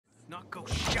Not go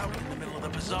shouting in the middle of the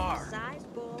bazaar.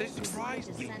 They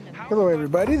surprised me. Hello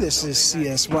everybody, this is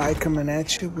CSY coming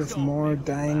at you with more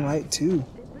Dying Light 2.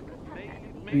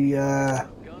 We helped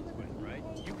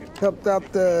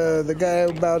out the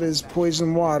guy about his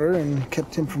poison water and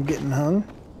kept him from getting hung.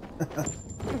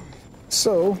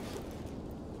 So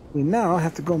we now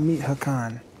have to go meet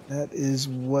Hakan. That is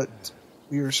what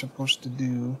we are supposed to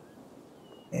do.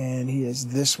 And he is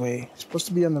this way. He's supposed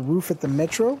to be on the roof at the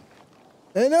metro.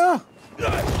 Hey, no!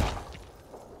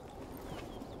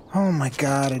 Oh my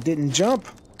god, I didn't jump.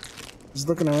 I was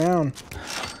looking around.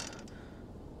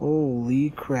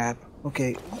 Holy crap.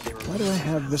 Okay, why do I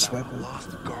have this weapon? Lost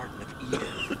Garden of Eden.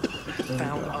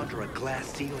 Found under a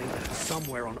glass ceiling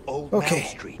somewhere on Old Mount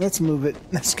Street. Let's move it.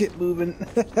 Let's get moving.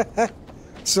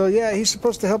 So yeah, he's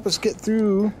supposed to help us get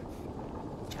through.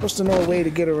 Supposed to know a way to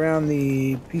get around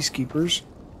the Peacekeepers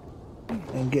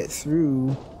and get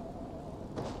through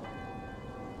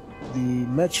the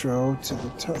metro to the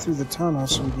through the tunnel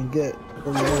so we can get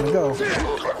where we want to go.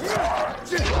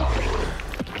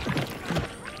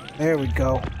 There we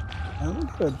go.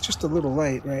 Just a little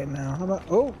light right now. How about...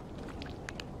 Oh!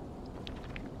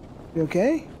 You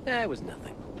okay? It was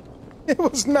nothing. It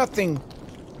was nothing!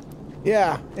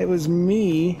 Yeah, it was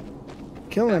me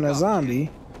killing a zombie.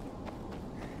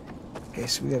 Okay,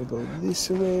 so we gotta go this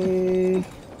way.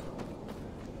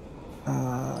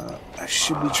 I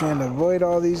should be trying to avoid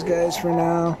all these guys for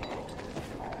now.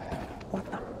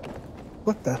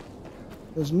 What the?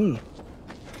 It was me.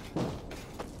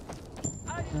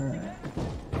 Alright.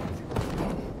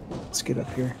 Let's get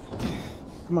up here.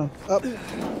 Come on, up.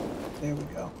 There we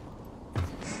go.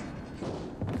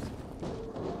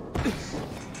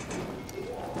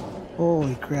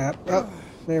 Holy crap. Oh,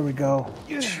 there we go.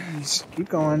 Jeez. Keep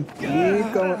going.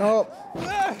 Keep going. Oh!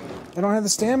 I don't have the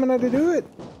stamina to do it,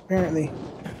 apparently.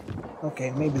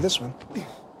 Okay, maybe this one.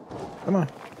 Come on.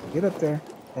 Get up there.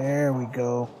 There we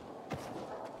go.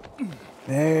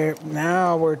 There.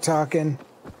 Now we're talking.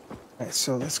 Alright,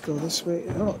 so let's go this way.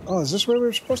 Oh, is this where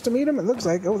we're supposed to meet him? It looks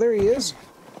like. Oh, there he is.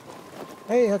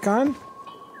 Hey, Hakan.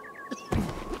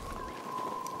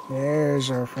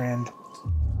 There's our friend.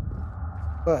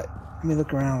 But, let me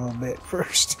look around a little bit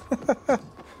first.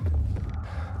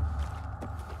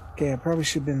 Okay, I probably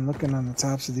should have been looking on the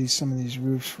tops of some of these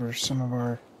roofs for some of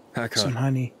our... some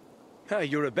honey.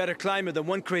 You're a better climber than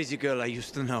one crazy girl I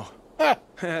used to know.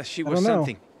 She I was don't know.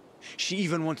 something. She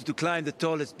even wanted to climb the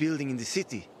tallest building in the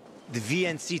city. The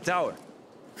VNC Tower.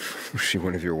 Was she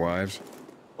one of your wives?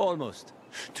 Almost.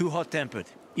 Too hot-tempered,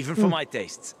 even for my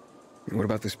tastes. What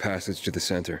about this passage to the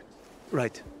center?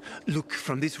 Right. Look,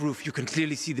 from this roof you can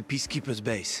clearly see the Peacekeepers'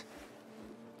 base.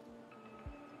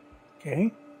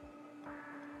 Okay.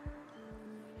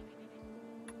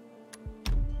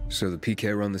 So the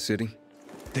PK run the city?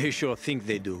 They sure think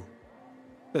they do.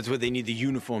 That's what they need the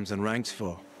uniforms and ranks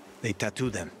for. They tattoo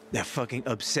them. They're fucking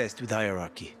obsessed with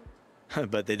hierarchy.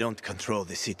 But they don't control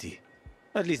the city.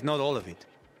 At least not all of it.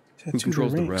 Who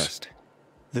controls the rest?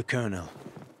 The Colonel.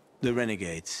 The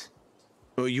Renegades.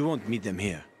 Oh, you won't meet them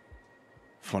here.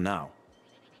 For now.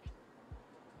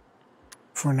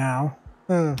 For now?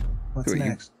 What's Wait,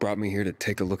 next? You brought me here to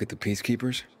take a look at the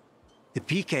Peacekeepers? The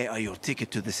PK are your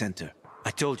ticket to the center. I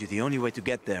told you the only way to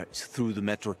get there is through the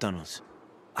metro tunnels.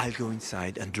 I'll go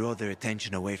inside and draw their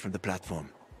attention away from the platform.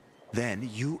 Then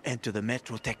you enter the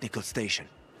metro technical station.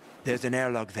 There's an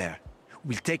airlock there.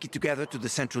 We'll take it together to the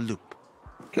central loop.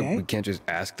 Okay. We can't just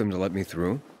ask them to let me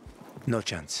through? No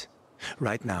chance.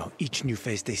 Right now, each new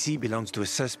face they see belongs to a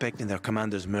suspect in their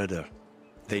commander's murder.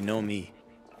 They know me.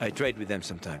 I trade with them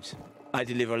sometimes. I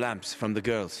deliver lamps from the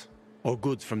girls, or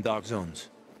goods from dark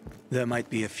zones. There might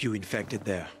be a few infected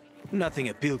there. Nothing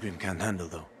a pilgrim can't handle,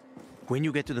 though. When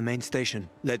you get to the main station,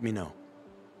 let me know.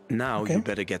 Now you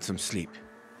better get some sleep.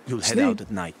 You'll head out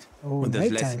at night, when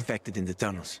there's less infected in the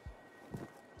tunnels.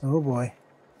 Oh boy.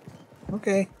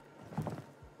 Okay.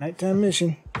 Nighttime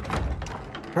mission.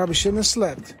 Probably shouldn't have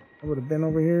slept. I would have been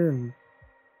over here and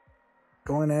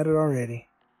going at it already.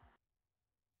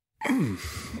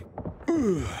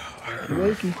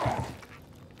 Wakey.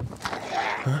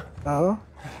 Huh? Oh?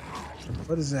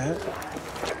 What is that?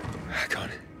 Hakan.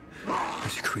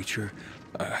 There's a creature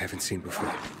I haven't seen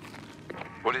before.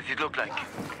 What does it look like?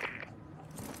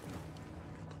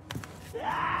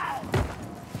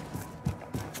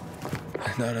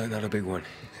 Not a big one.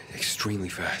 Extremely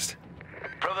fast.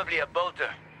 Probably a bolter.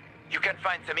 You can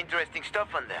find some interesting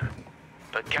stuff on them.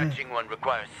 But catching one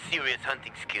requires serious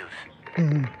hunting skills.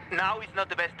 Now is not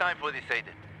the best time for this,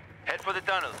 Aiden. Head for the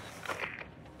tunnels.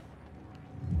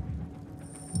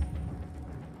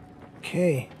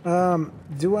 Okay.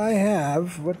 Do I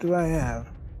have... What do I have?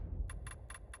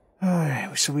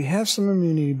 So we have some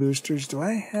immunity boosters. Do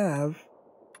I have...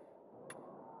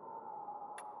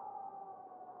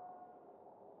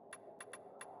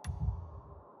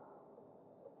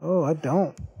 Oh, I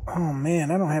don't. Oh,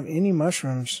 man, I don't have any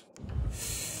mushrooms.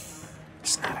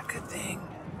 It's not a good thing.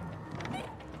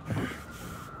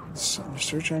 Something to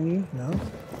search on you? No.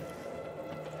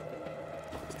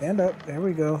 Stand up. There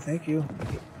we go. Thank you.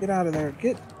 Get out of there.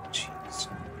 Get... Jeez.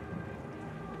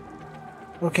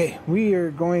 Okay, we are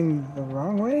going the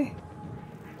wrong way?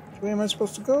 Which way am I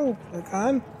supposed to go?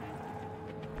 Lacan?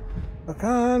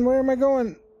 Lacan, where am I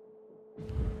going?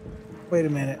 Wait a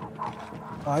minute.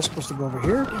 Oh, I'm supposed to go over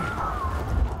here?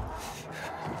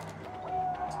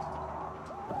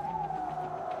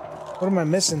 What am I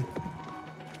missing?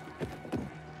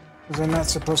 Was I not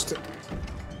supposed to...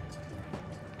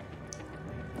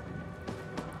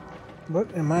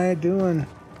 What am I doing?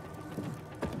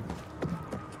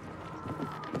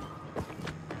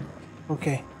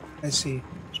 Okay, I see.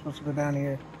 I'm supposed to go down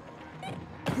here.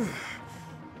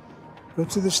 Go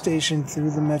to the station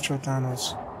through the metro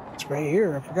tunnels. It's right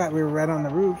here. I forgot we were right on the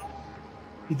roof.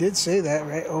 He did say that,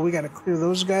 right? Oh, we gotta clear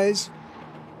those guys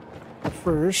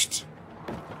first.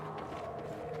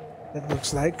 It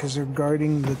looks like, because they're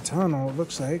guarding the tunnel, it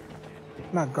looks like.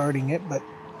 Not guarding it, but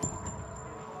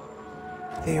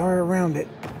they are around it.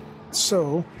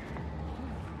 So,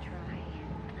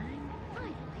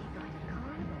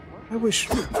 I wish...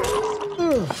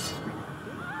 Ugh.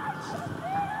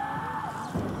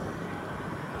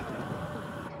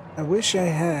 I wish I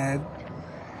had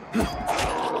a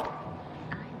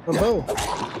bow.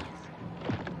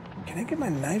 Can I get my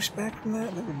knives back from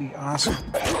that? That would be awesome.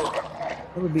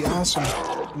 That would be awesome.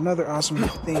 Another awesome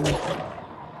thing.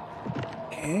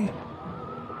 Okay.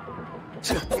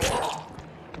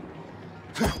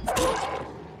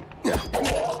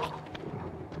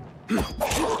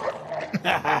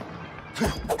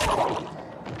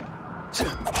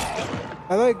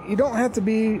 I like, you don't have to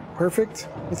be perfect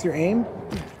with your aim.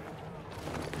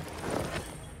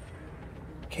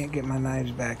 Can't get my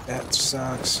knives back. That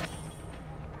sucks.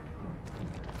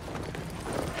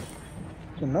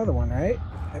 There's another one, right?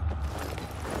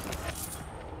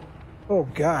 Oh,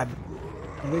 God.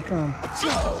 Here they come.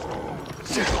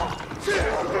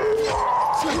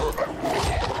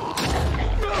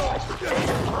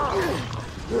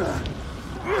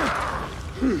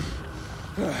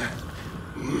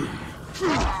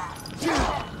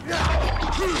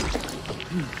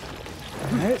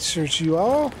 Alright, search you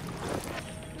all.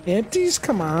 Empties?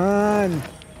 Come on.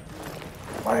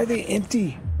 Why are they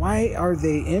empty? Why are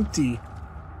they empty?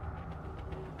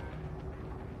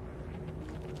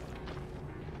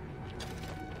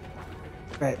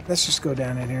 Right, let's just go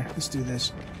down in here. Let's do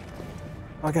this.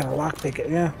 Oh, I got a lockpick it.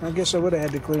 Yeah, I guess I would have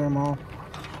had to clear them all.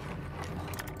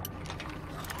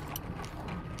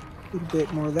 A little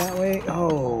bit more that way.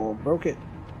 Oh, broke it.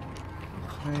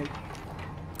 Right.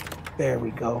 There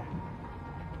we go.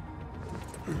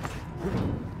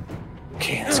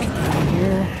 Okay, let's get down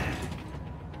here.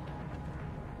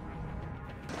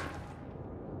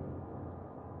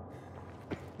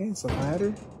 Okay, it's a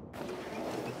ladder.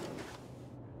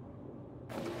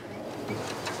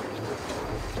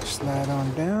 Slide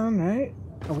on down, right?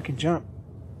 Oh, we can jump.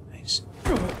 Nice.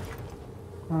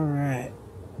 Alright.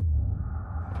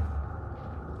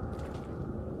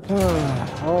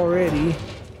 Already.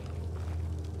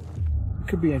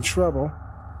 Could be in trouble.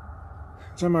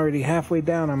 So I'm already halfway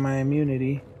down on my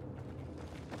immunity.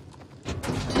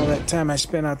 All that time I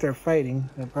spent out there fighting,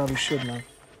 I probably shouldn't have.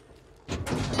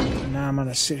 And now I'm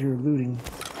gonna sit here looting.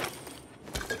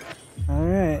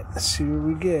 Alright, let's see what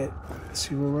we get. Let's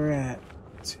see where we're at.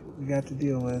 Let's see what we got to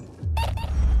deal with.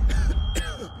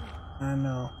 I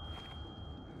know.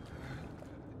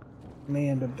 May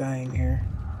end up dying here.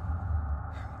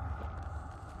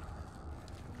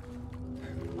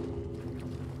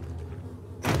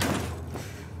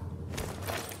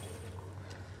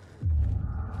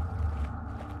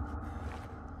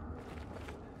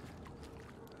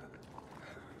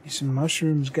 Some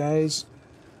mushrooms, guys.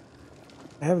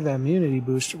 I have that immunity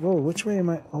booster. Whoa, which way am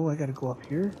I? Oh, I gotta go up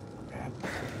here.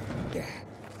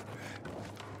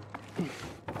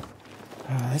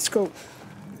 Let's go.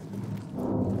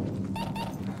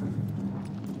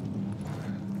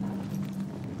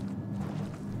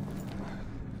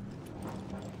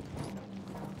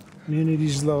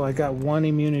 Immunity's low. I got one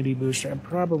immunity booster. I'm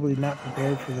probably not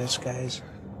prepared for this, guys.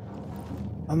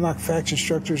 Unlock faction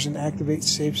structures and activate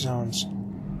safe zones.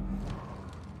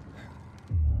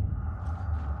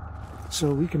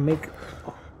 So we can make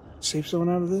a safe zone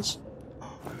out of this.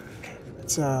 Okay,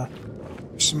 let's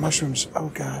some mushrooms. Oh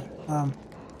God.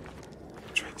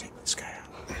 Try to take this guy out.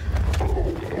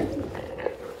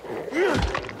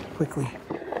 quickly.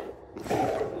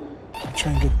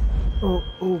 Try and get...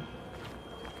 Oh.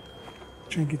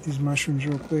 Try and get these mushrooms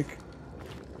real quick.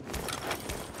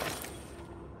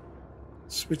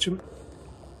 Switch them.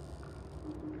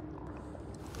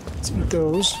 Let's eat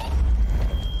those.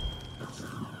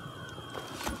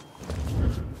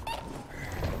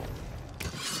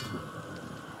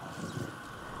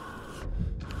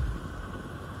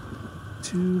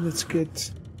 Let's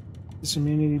get this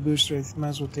immunity booster. I might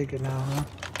as well take it now, huh?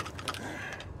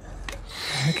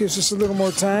 That gives us a little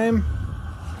more time.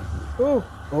 Oh.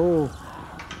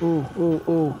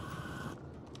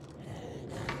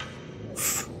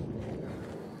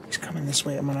 He's coming this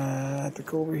way. I'm gonna have to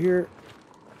go over here.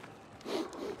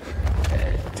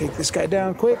 Take this guy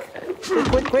down quick.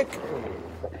 Quick.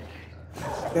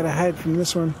 Gotta hide from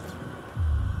this one.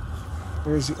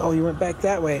 Where is he? Oh, he went back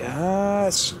that way. Ah,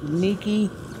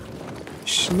 sneaky.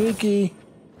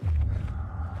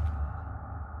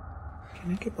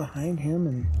 Can I get behind him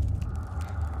and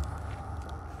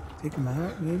take him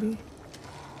out, maybe?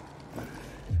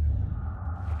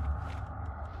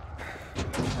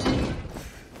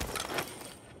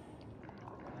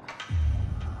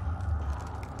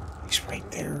 He's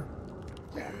right there.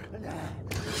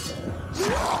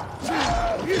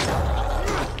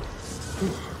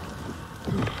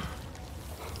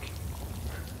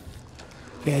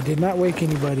 Okay, I did not wake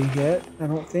anybody yet, I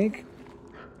don't think.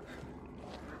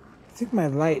 I think my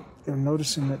light, they're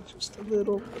noticing it just a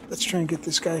little. Let's try and get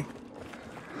this guy.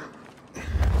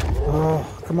 Oh,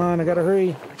 come on, I gotta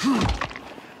hurry.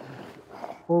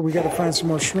 Or we gotta find some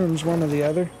more shrooms, one or the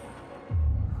other.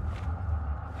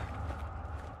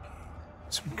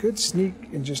 So we could sneak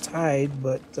and just hide,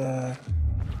 but I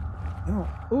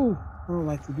don't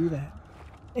like to do that.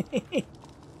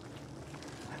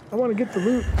 I want to get the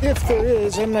loot, if there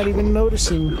is. I'm not even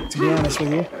noticing, to be honest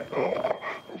with you.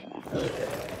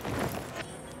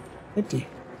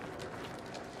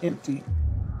 Empty.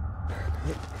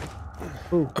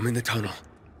 Ooh. I'm in the tunnel.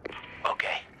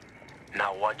 Okay.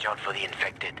 Now watch out for the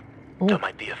infected. There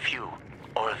might be a few,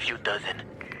 or a few dozen.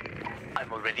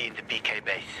 I'm already in the PK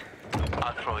base.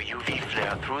 I'll throw a UV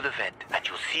flare through the vent, and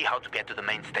you'll see how to get to the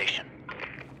main station.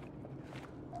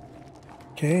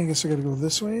 Okay, I guess I gotta go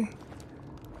this way.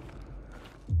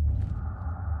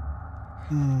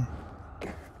 I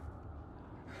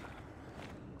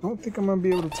don't think I'm gonna be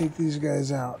able to take these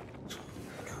guys out.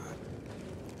 God.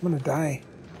 I'm gonna die.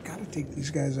 I gotta take these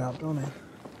guys out, don't I?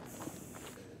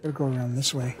 Gotta go around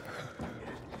this way.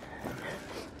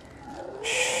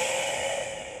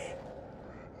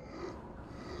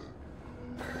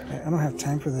 I don't have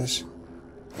time for this.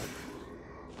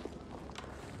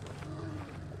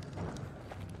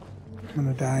 I'm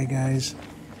gonna die, guys.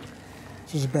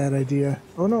 This is a bad idea.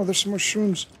 Oh no, there's some more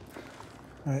shrooms.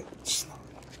 Alright, slowly.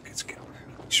 Let's get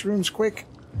shrooms quick.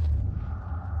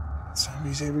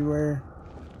 Zombies everywhere.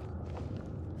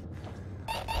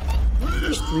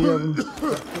 There's 3 of them.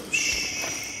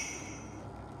 Shh.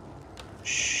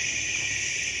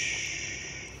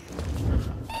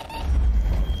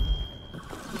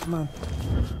 Come on.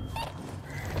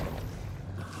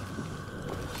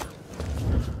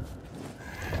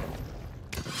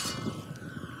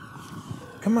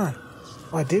 Come on.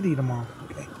 Oh, I did eat them all.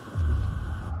 Okay.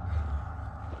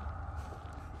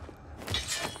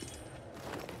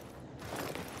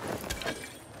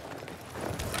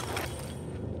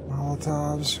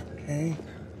 Molotovs. Okay.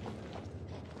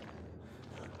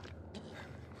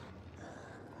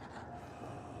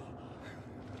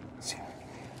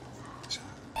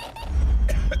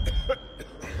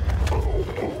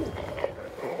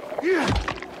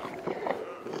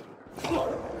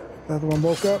 The other one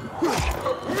woke up.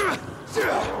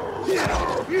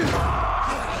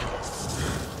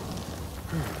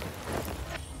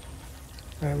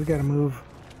 Alright, we gotta move.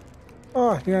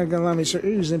 Oh, you're not gonna let me, sir.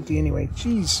 It was empty anyway.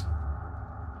 Jeez.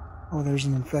 Oh, there's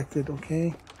an infected.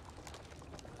 Okay.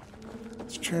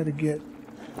 Let's try to get...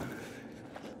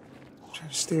 Try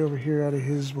to stay over here out of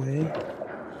his way.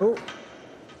 Oh.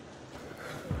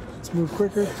 Let's move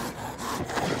quicker.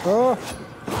 Oh.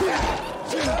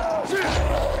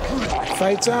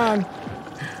 Fight's on.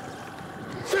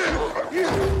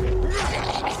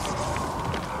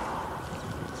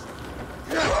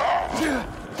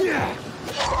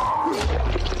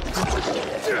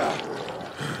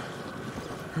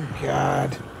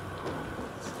 God.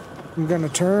 I'm gonna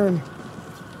turn.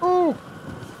 Oh!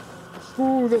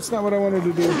 Ooh, that's not what I wanted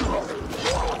to do.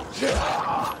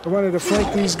 I wanted to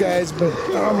flank these guys, but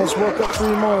I almost woke up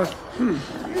 3 more.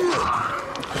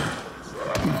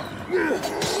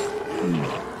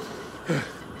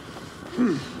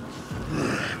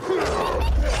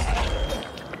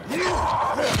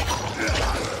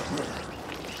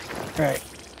 Alright.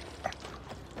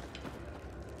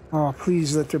 Oh,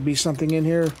 please let there be something in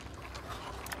here.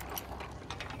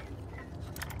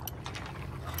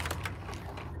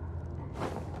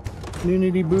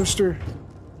 Immunity booster.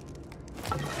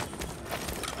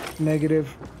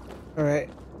 Negative.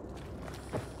 Alright.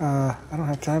 I don't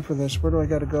have time for this. Where do I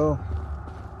gotta go?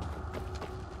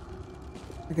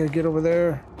 I gotta get over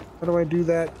there. How do I do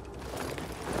that?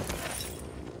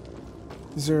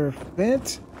 Is there a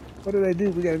vent? What did I do?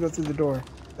 We gotta go through the door.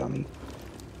 Dummy.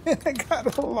 I got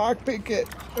a lockpick it.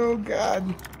 Oh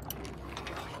god.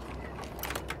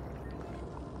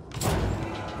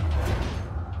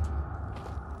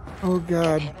 Oh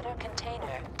god. Inhibitor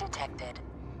container detected.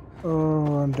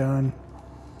 Oh, I'm done.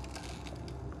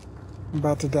 I'm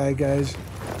about to die, guys.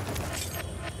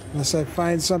 Unless I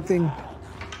find something.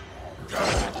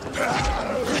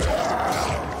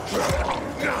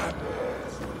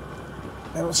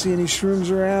 I don't see any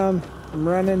shrooms around. I'm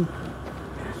running.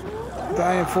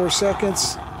 Die in 4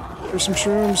 seconds. There's some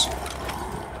shrooms.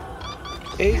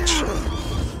 H.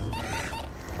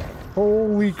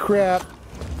 Holy crap.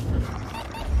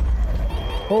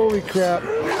 Holy crap.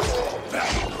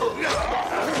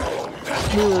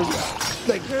 We were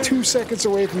like 2 seconds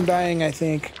away from dying, I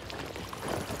think.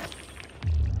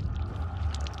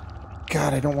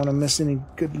 God, I don't want to miss any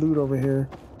good loot over here.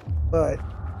 But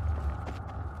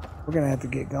we're gonna have to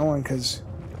get going because...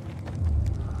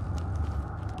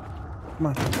 Come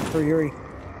on, hurry, hurry.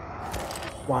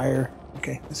 Wire.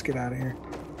 Okay, let's get out of here.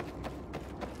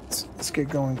 Let's get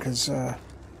going because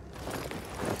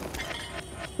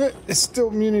it's still,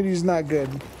 immunity's not good.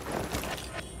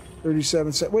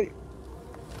 37 cents. Wait.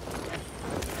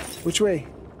 Which way?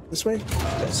 This way?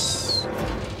 Yes.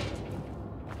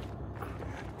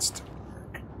 It still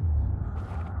work.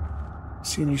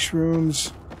 See any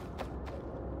shrooms?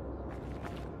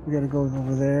 We gotta go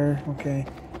over there. Okay.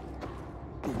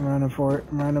 I'm running for it.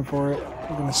 I'm running for it.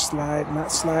 I'm gonna slide.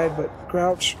 Not slide, but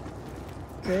crouch.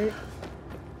 Okay.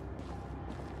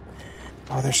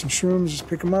 Oh, there's some shrooms. Just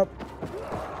pick them up.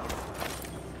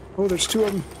 Oh, there's 2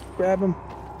 of them. Grab them.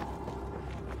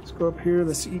 Let's go up here.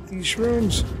 Let's eat these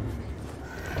shrooms.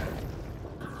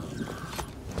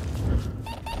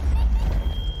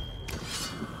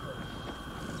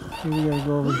 We gotta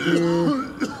go over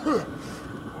here.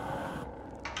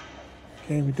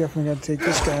 Okay, we definitely gotta take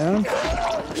this down.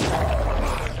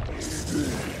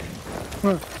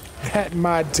 Huh. That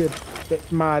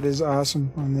mod is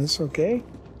awesome on this, okay?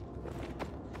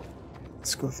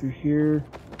 Let's go through here.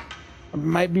 I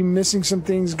might be missing some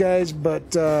things, guys,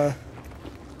 but I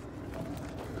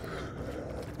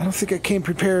don't think I came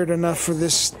prepared enough for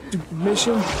this stupid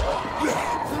mission.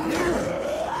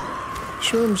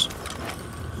 Shrooms.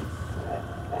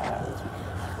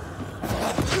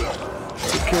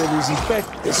 Take care of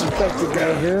this infected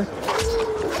guy here.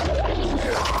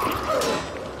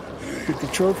 Get the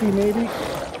trophy, maybe?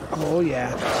 Oh,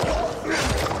 yeah.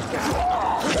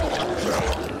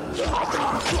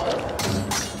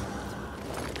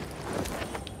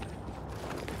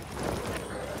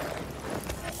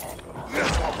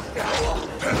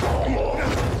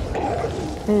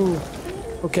 Ooh.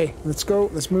 Okay, let's go.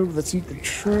 Let's move. Let's eat the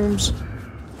shrooms.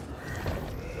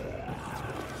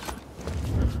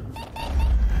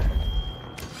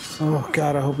 Oh,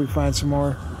 God, I hope we find some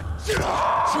more.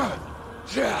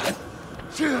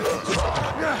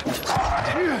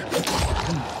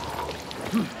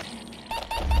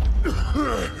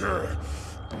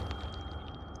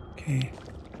 Okay.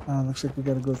 Looks like we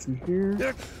gotta go through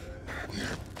here.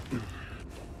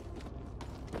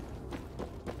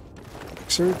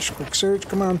 Quick search,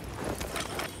 come on.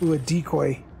 Ooh, a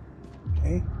decoy.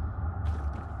 Okay.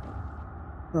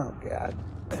 Oh, God.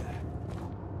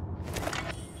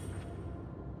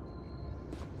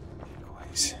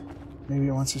 Decoys. Maybe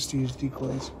it wants us to use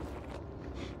decoys.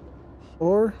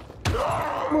 Or...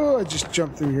 Oh, I just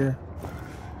jumped through here.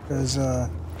 Because, Yeah,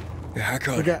 I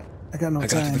got no I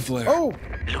time. got to the flare. Oh!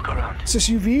 Look around. Is this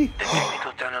UV? The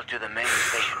technical tunnel to the main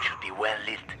station should be well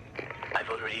lit. I've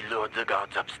already lured the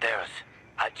guards upstairs.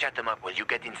 I'll chat them up while you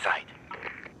get inside.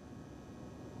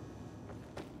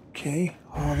 Okay.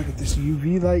 Oh, look at this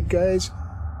UV light, guys.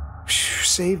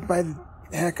 Saved by the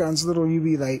Hakon's little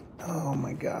UV light. Oh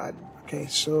my god. Okay,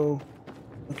 so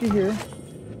looky here.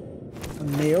 A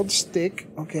nailed stick.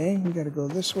 Okay, we gotta go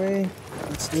this way.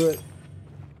 Let's do it.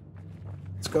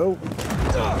 Let's go.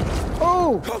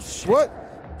 Oh! What?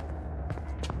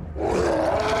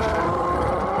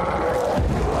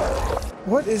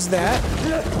 What is that?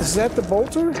 Is that the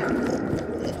bolter?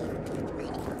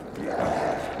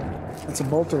 That's a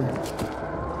bolter.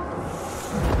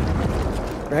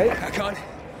 Right? Hakon,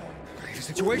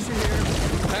 Situation here.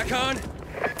 Back on.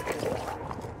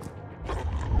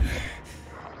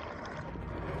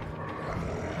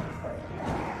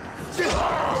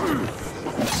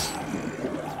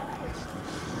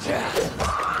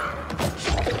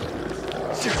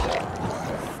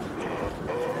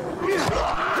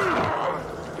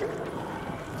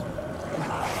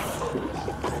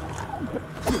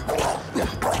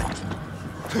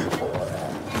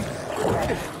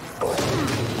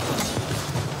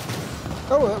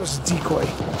 Oh, that was a decoy.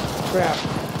 Crap.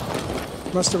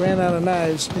 Must have ran out of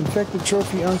knives. Infected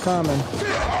trophy uncommon.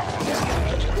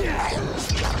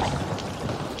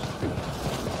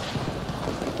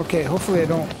 Okay, hopefully I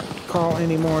don't call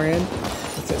any more in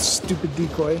with that stupid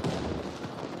decoy.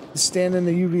 Stand in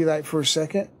the UV light for a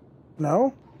second.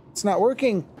 No? It's not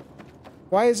working.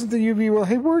 Why isn't the UV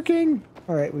light working?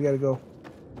 Alright, we gotta go.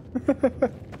 Got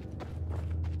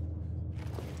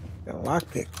a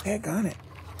lockpick. Daggone it.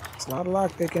 It's a lot of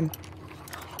lockpicking.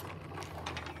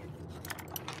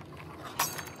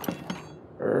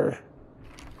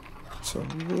 So a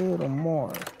little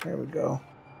more. There we go.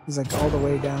 He's like all the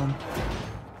way down.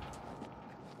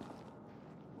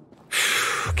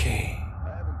 Okay. I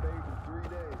haven't bathed in 3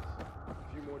 days. A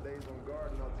few more days on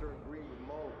guard and I'll turn green with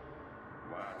mold.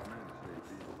 Wow, man, they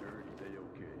dirty, they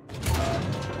okay.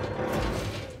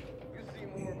 You seem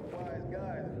more of a wise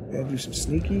guy. Gotta do some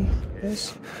sneaky.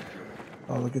 Yes.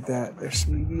 Oh, look at that. They're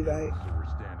sneaky light. So we're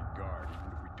standing guard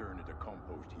even if we turn into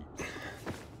compost heap.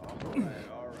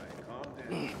 All right, calm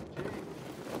down.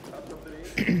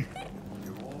 Gee,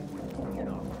 you're always talking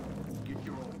up. Get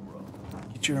your own grub.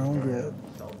 Get your own grub.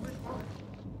 Selfish, man.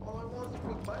 All I want is a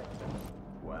quick bite.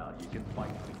 Well, you can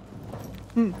fight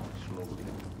me. Slowly.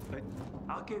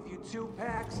 I'll give you 2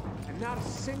 packs and not a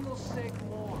single steak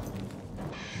more.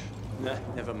 Nah,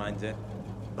 never mind that.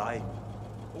 Bye.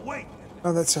 Wait!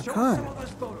 Oh, that's a Show con. some of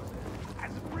those photos.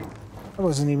 As a brief. I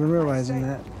wasn't even realizing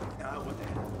that.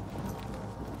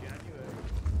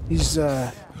 He's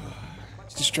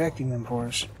distracting them for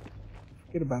us.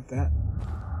 Forget about that.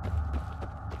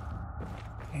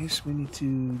 Okay, so we need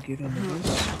to get into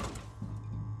this.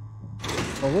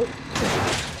 Hold it.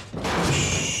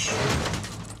 Shh.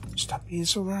 Stop being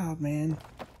so loud, man.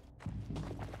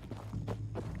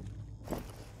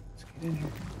 Let's get in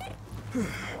here.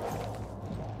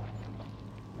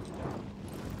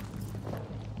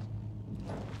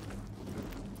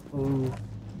 Ooh.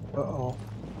 Uh-oh.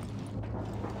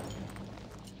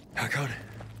 Back on.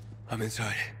 I'm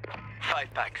inside.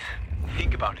 5 packs.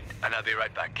 Think about it, and I'll be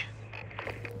right back.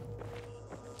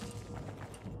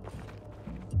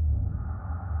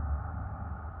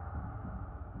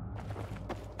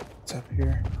 What's up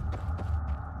here?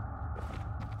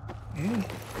 Okay.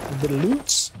 A bit of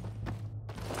loots.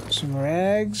 Some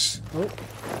rags. Oh.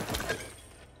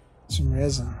 Some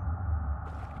resin.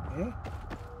 Okay.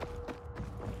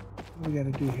 What do we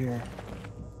gotta do here?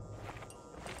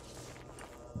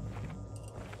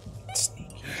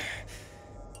 Sneaky.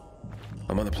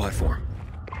 I'm on the platform.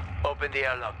 Open the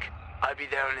airlock. I'll be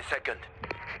there in a second.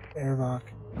 Airlock.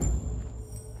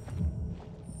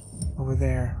 Over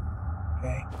there.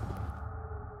 Okay.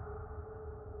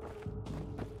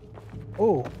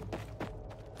 Oh.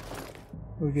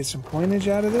 We get some coinage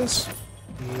out of this?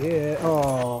 Yeah.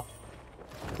 Oh.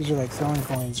 These are like throwing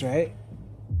coins, right?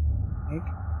 I think.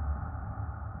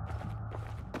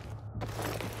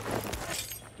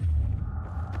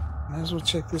 Might as well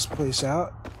check this place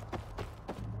out.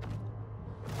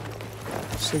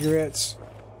 Cigarettes.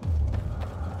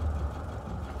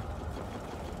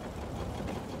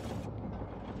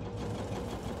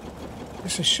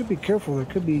 Guess I should be careful. There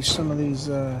could be some of these,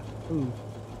 ooh.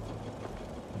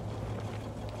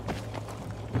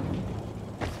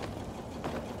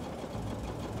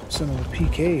 Some of the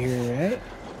PK here, right?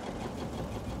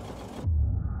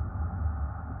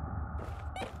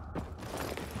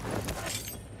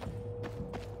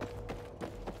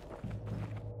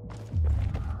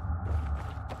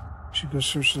 Should go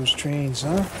search those trains,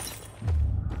 huh?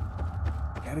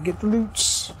 Gotta get the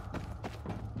loots.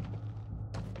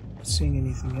 Not seeing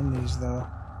anything in these, though.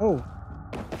 Oh!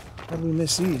 How did we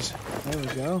miss these? There we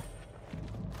go.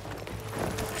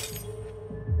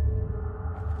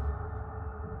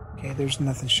 Okay, there's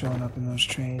nothing showing up in those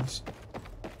trains.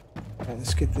 Alright,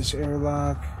 let's get this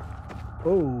airlock.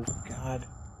 Oh, God.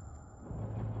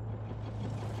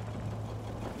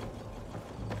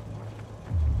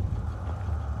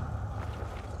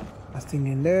 Nothing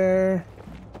in there.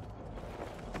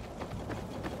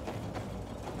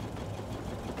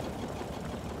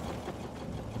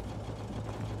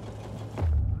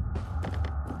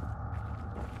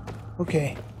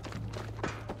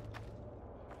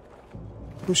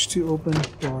 Push to open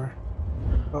door.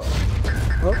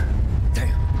 Uh-oh. Oh.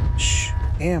 Damn. Shh.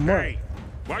 Damn, what? Hey,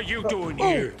 what are you doing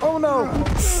here? Oh no!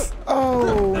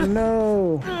 Oh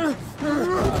no!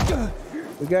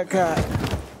 We got caught.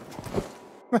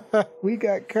 We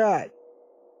got caught.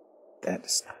 That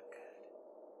is not good.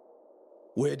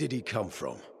 Where did he come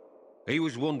from? He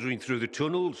was wandering through the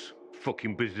tunnels.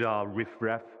 Fucking bizarre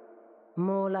riffraff.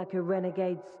 More like a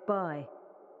renegade spy.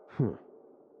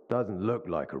 Doesn't look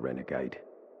like a renegade.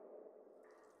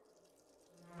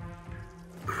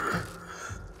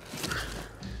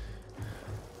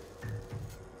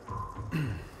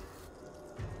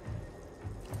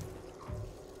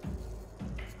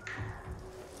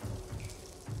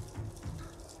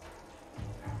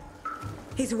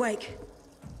 He's awake.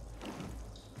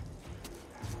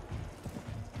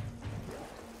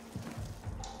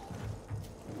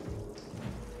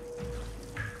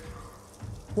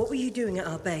 What were you doing at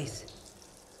our base?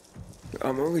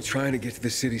 I'm only trying to get to the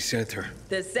city center.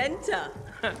 The center?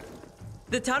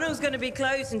 The tunnel's gonna be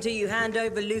closed until you hand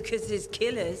over Lucas's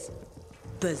killers.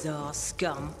 Bizarre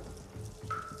scum.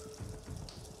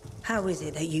 How is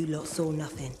it that you lot saw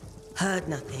nothing, heard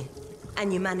nothing,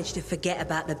 and you managed to forget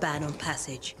about the ban on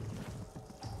passage?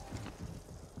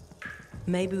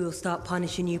 Maybe we'll start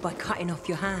punishing you by cutting off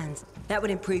your hands. That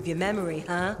would improve your memory,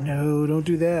 huh? No, don't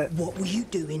do that. What were you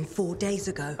doing 4 days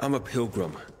ago? I'm a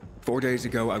pilgrim. 4 days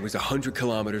ago, I was 100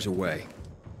 kilometers away.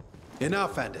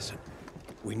 Enough, Anderson.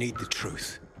 We need the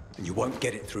truth, and you won't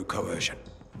get it through coercion.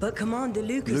 But Commander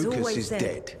Lucas Lucas always is said...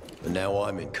 dead, and now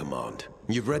I'm in command.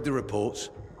 You've read the reports?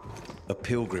 A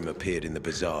pilgrim appeared in the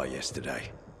bazaar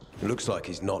yesterday. It looks like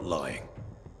he's not lying.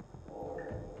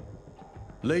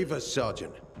 Leave us,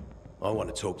 Sergeant. I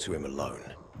want to talk to him alone.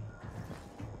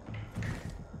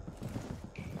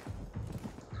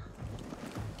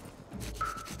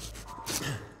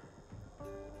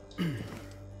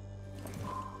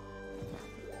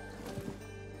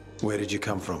 Where did you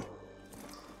come from?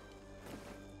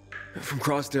 From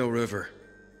Crossdale River.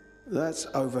 That's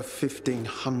over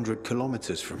 1,500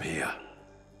 kilometers from here.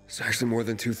 It's actually more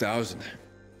than 2,000.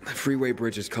 The freeway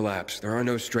bridges collapsed. There are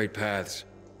no straight paths.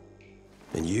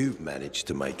 And you've managed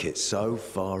to make it so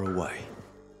far away.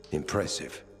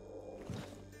 Impressive.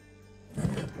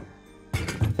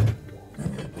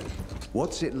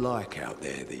 What's it like out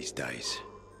there these days?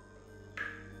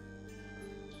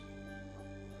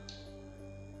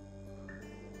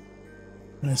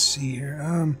 Let's see here.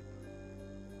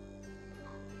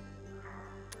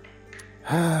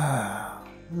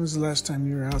 When was the last time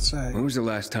you were outside? When was the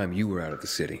last time you were out of the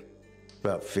city?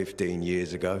 About 15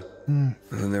 years ago. And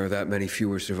then there are that many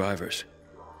fewer survivors.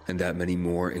 And that many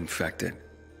more infected.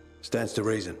 Stands to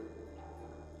reason.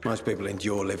 Most people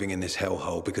endure living in this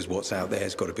hellhole because what's out there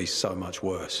has got to be so much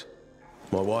worse.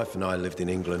 My wife and I lived in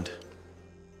England.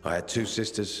 I had 2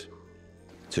 sisters,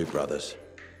 2 brothers.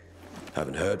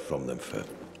 Haven't heard from them for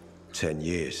 10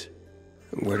 years.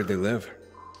 Where did they live?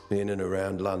 In and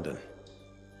around London.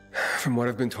 From what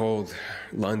I've been told,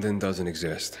 London doesn't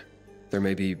exist. There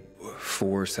may be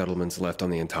 4 settlements left on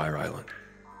the entire island.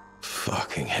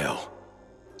 Fucking hell.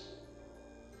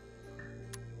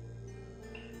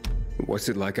 What's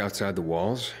it like outside the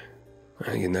walls?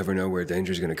 You never know where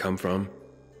danger's gonna come from.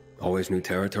 Always new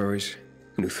territories,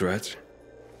 new threats.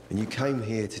 And you came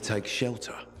here to take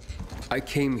shelter? I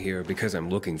came here because I'm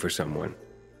looking for someone.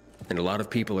 And a lot of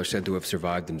people are said to have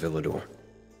survived in Villador.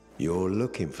 You're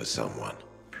looking for someone?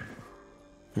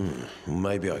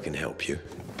 Maybe I can help you.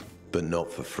 But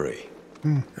not for free.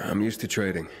 I'm used to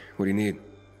trading. What do you need?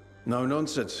 No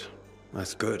nonsense.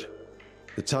 That's good.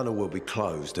 The tunnel will be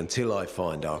closed until I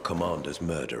find our commander's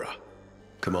murderer.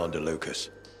 Commander Lucas.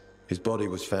 His body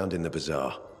was found in the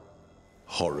bazaar.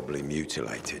 Horribly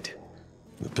mutilated.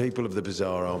 The people of the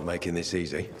bazaar aren't making this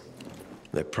easy.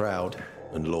 They're proud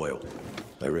and loyal.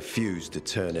 They refuse to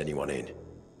turn anyone in.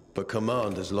 But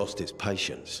command has lost its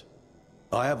patience.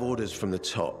 I have orders from the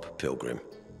top, Pilgrim.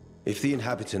 If the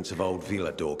inhabitants of Old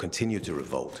Villador continue to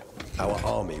revolt, our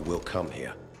army will come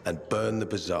here and burn the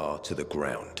bazaar to the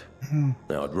ground.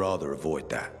 Now, I'd rather avoid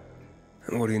that.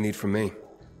 And what do you need from me?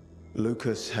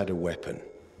 Lucas had a weapon.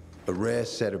 A rare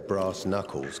set of brass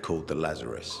knuckles called the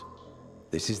Lazarus.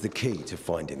 This is the key to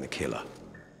finding the killer.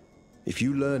 If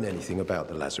you learn anything about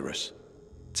the Lazarus,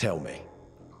 tell me,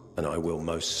 and I will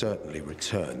most certainly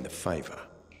return the favor.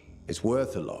 It's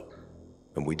worth a lot,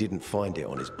 and we didn't find it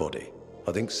on his body.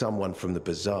 I think someone from the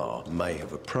bazaar may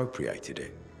have appropriated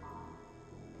it.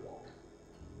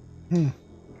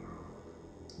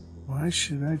 Why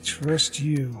should I trust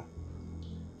you?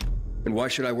 And why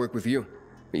should I work with you?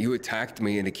 You attacked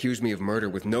me and accused me of murder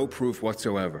with no proof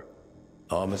whatsoever.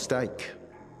 Our mistake.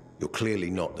 You're clearly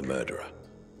not the murderer.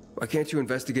 Why can't you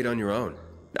investigate on your own?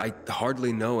 I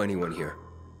hardly know anyone here.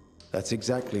 That's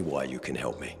exactly why you can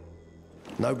help me.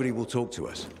 Nobody will talk to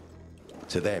us.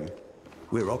 To them,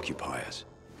 we're occupiers.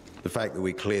 The fact that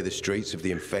we clear the streets of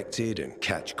the infected and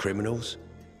catch criminals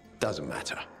doesn't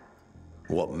matter.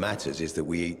 What matters is that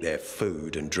we eat their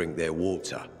food and drink their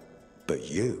water. But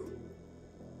you're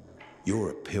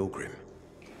a pilgrim.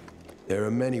 There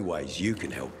are many ways you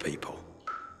can help people.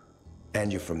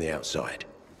 And you're from the outside.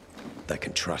 They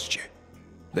can trust you.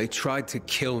 They tried to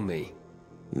kill me.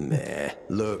 Nah,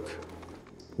 look.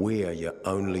 We are your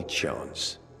only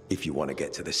chance. If you want to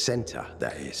get to the center,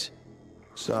 that is.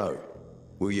 So,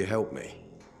 will you help me?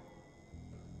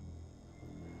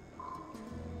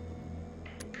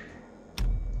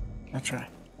 I'll try.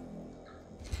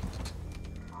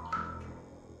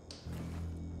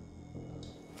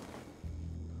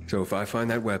 So if I find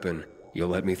that weapon, you'll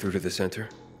let me through to the center?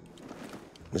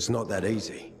 It's not that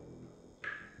easy.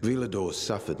 Villador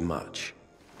suffered much.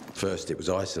 First, it was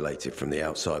isolated from the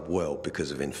outside world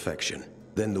because of infection.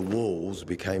 Then the walls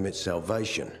became its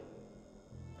salvation.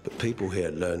 But people here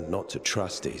learned not to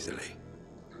trust easily.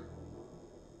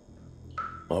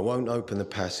 I won't open the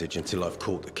passage until I've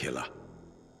caught the killer.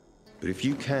 But if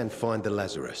you can find the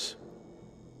Lazarus,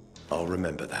 I'll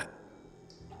remember that.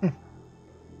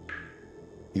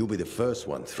 You'll be the first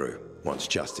one through, once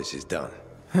justice is done.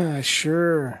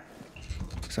 Sure.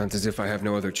 Sounds as if I have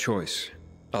no other choice.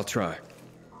 I'll try.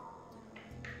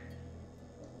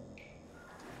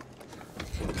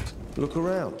 Look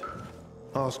around.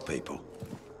 Ask people.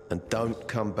 And don't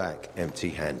come back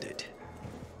empty-handed.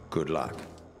 Good luck.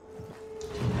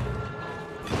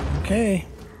 Okay.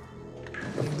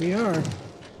 Here we are.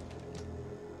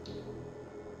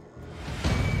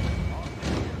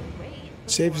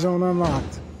 Safe zone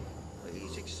unlocked.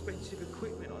 It's expensive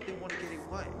equipment. I didn't want to get it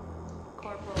wet.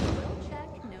 Corporal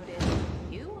Wilczek noted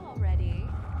you already,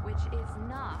 which is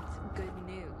not good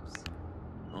news.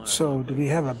 So, do we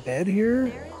have a bed here?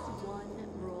 There is one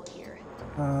rule here.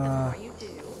 The more you do,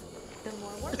 the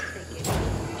more work they give you.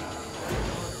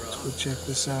 Let's go check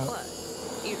this out. What?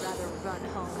 You'd rather run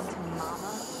home to mama?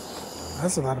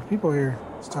 That's a lot of people here.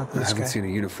 Let's talk to I this haven't guy. seen a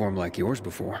uniform like yours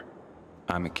before.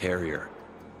 I'm a carrier.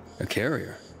 A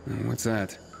carrier? What's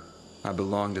that? I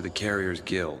belong to the Carriers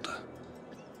Guild.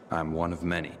 I'm one of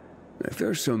many. If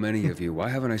there's so many of you, why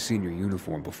haven't I seen your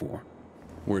uniform before?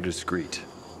 We're discreet.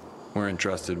 We're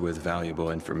entrusted with valuable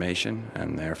information,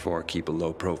 and therefore keep a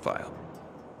low profile.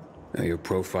 Now, your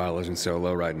profile isn't so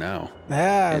low right now.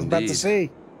 I was about to Indeed.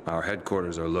 say. Our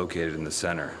headquarters are located in the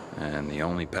center, and the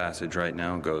only passage right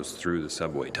now goes through the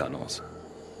subway tunnels.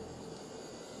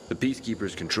 The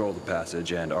Peacekeepers control the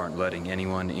passage and aren't letting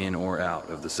anyone in or out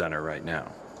of the center right now.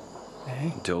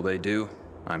 Okay. Until they do,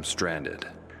 I'm stranded.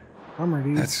 Bummer,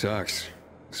 dude. That sucks.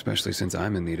 Especially since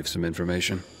I'm in need of some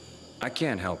information. I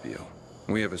can't help you.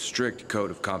 We have a strict code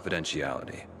of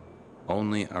confidentiality.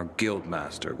 Only our guild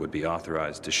master would be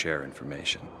authorized to share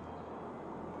information.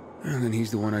 And then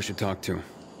he's the one I should talk to.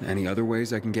 Any other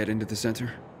ways I can get into the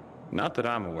center? Not that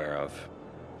I'm aware of.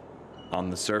 On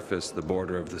the surface, the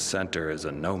border of the center is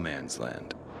a no-man's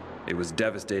land. It was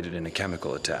devastated in a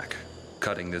chemical attack,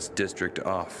 cutting this district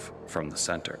off from the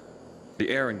center. The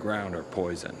air and ground are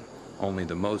poison. Only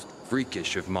the most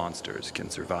freakish of monsters can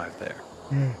survive there.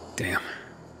 Damn.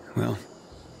 Well,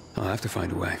 I'll have to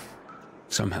find a way.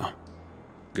 Somehow.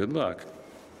 Good luck.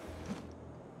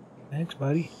 Thanks,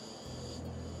 buddy.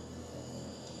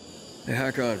 Hey,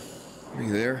 Hakon. Are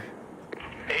you there?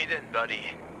 Aiden, buddy.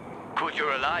 Good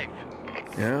you're alive.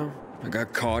 Yeah? I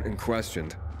got caught and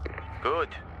questioned. Good.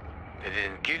 They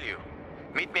didn't kill you.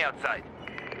 Meet me outside.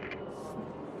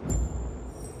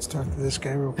 Let's talk to this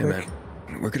guy real Hey, quick.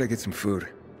 man. Where could I get some food?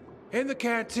 In the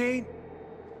canteen.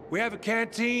 We have a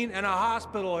canteen and a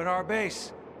hospital at our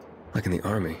base. Like in the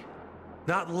army.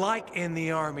 Not like in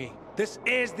the army. This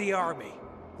is the army.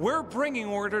 We're bringing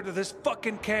order to this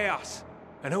fucking chaos.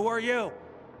 And who are you?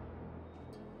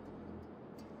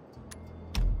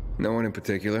 No one in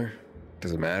particular.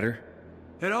 Does it matter?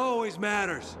 It always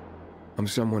matters. I'm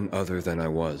someone other than I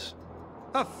was.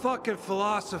 A fucking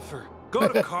philosopher. Go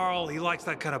to Carl, he likes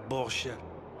that kind of bullshit.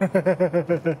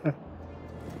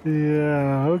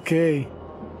 Yeah, okay.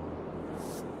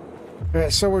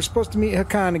 Alright, so we're supposed to meet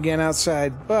Hakan again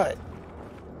outside, but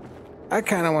I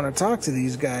kind of want to talk to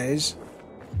these guys.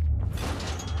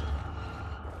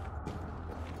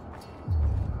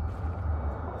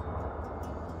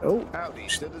 Oh, Howdy,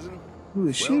 citizen. who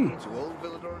is she? Welcome to Old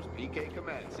Villador's PK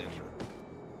Command Center.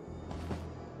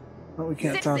 Oh, we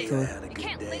can't talk to her. You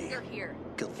can't linger here.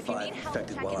 If you need help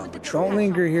checking with the Don't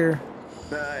linger here.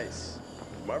 Nice.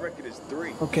 My record is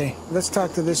 3. Okay, let's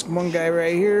talk to this one guy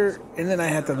right here, and then I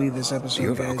have to leave this episode, Do you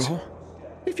have guys. alcohol?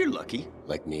 If you're lucky,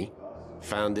 like me.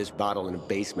 Found this bottle in a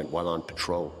basement while on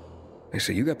patrol. Hey,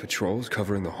 so you got patrols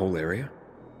covering the whole area?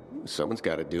 Someone's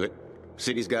got to do it.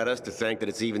 City's got us to thank that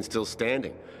it's even still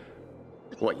standing.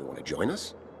 What, you want to join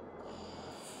us?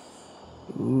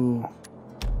 Ooh.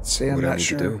 Say I'm What do I not need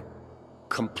sure. to do?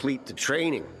 Complete the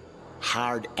training.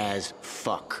 Hard as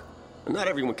fuck. Not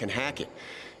everyone can hack it.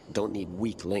 Don't need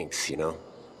weak links, you know?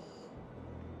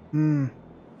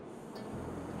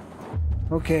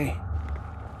 Okay.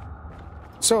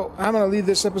 So, I'm going to leave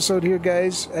this episode here,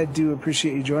 guys. I do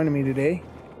appreciate you joining me today,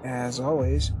 as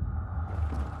always.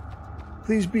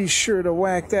 Please be sure to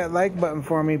whack that like button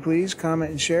for me, please.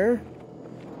 Comment and share.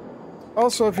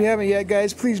 Also, if you haven't yet,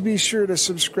 guys, please be sure to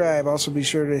subscribe. Also, be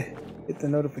sure to hit the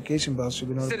notification bell so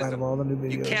you'll be notified of all the new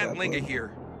videos. You can't uploaded. linger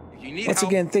here. If you need Once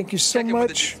help, again, thank you so check in with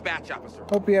the much. dispatch officer.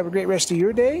 Hope you have a great rest of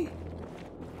your day.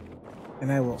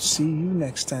 And I will see you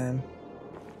next time.